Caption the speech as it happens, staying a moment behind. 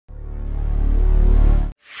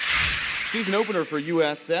Season opener for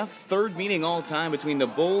USF, third meeting all-time between the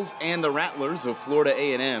Bulls and the Rattlers of Florida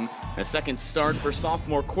A&M. A second start for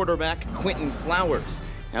sophomore quarterback Quentin Flowers.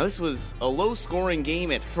 Now this was a low-scoring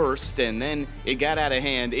game at first, and then it got out of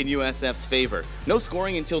hand in USF's favor. No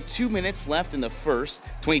scoring until 2 minutes left in the first.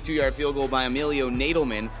 22-yard field goal by Emilio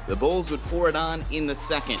Nadelman. The Bulls would pour it on in the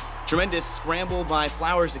second. Tremendous scramble by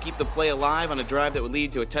Flowers to keep the play alive on a drive that would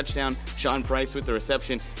lead to a touchdown. Sean Price with the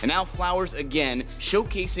reception. And now Flowers again,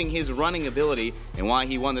 showcasing his running ability and why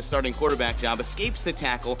he won the starting quarterback job. Escapes the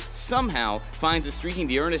tackle, somehow finds a streaking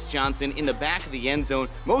D'Ernest Johnson in the back of the end zone,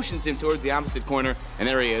 motions him towards the opposite corner, and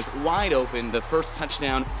there he is, wide open, the first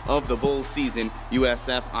touchdown of the Bulls season.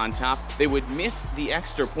 USF on top. They would miss the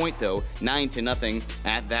extra point though, 9-0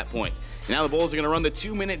 at that point. Now the Bulls are going to run the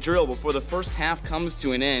 2-minute drill before the first half comes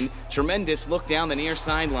to an end. Tremendous look down the near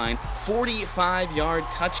sideline. 45-yard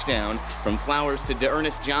touchdown from Flowers to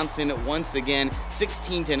D'Ernest Johnson once again.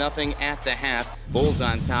 16-0 at the half. Bulls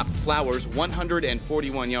on top. Flowers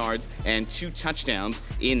 141 yards and 2 touchdowns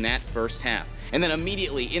in that first half. And then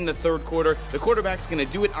immediately in the third quarter, the quarterback's going to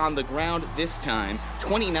do it on the ground this time.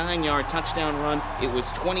 29-yard touchdown run. It was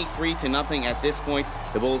 23-0 at this point.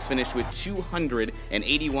 The Bulls finished with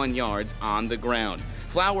 281 yards on the ground.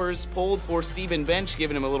 Flowers pulled for Stephen Bench,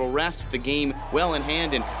 giving him a little rest with the game well in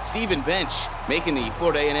hand, and Stephen Bench making the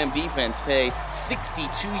Florida A&M defense pay.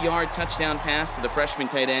 62-yard touchdown pass to the freshman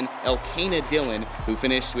tight end Elkanah Dillon, who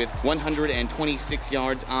finished with 126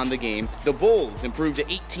 yards on the game. The Bulls improved to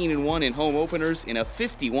 18-1 in home openers in a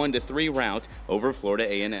 51-3 rout over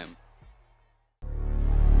Florida A&M.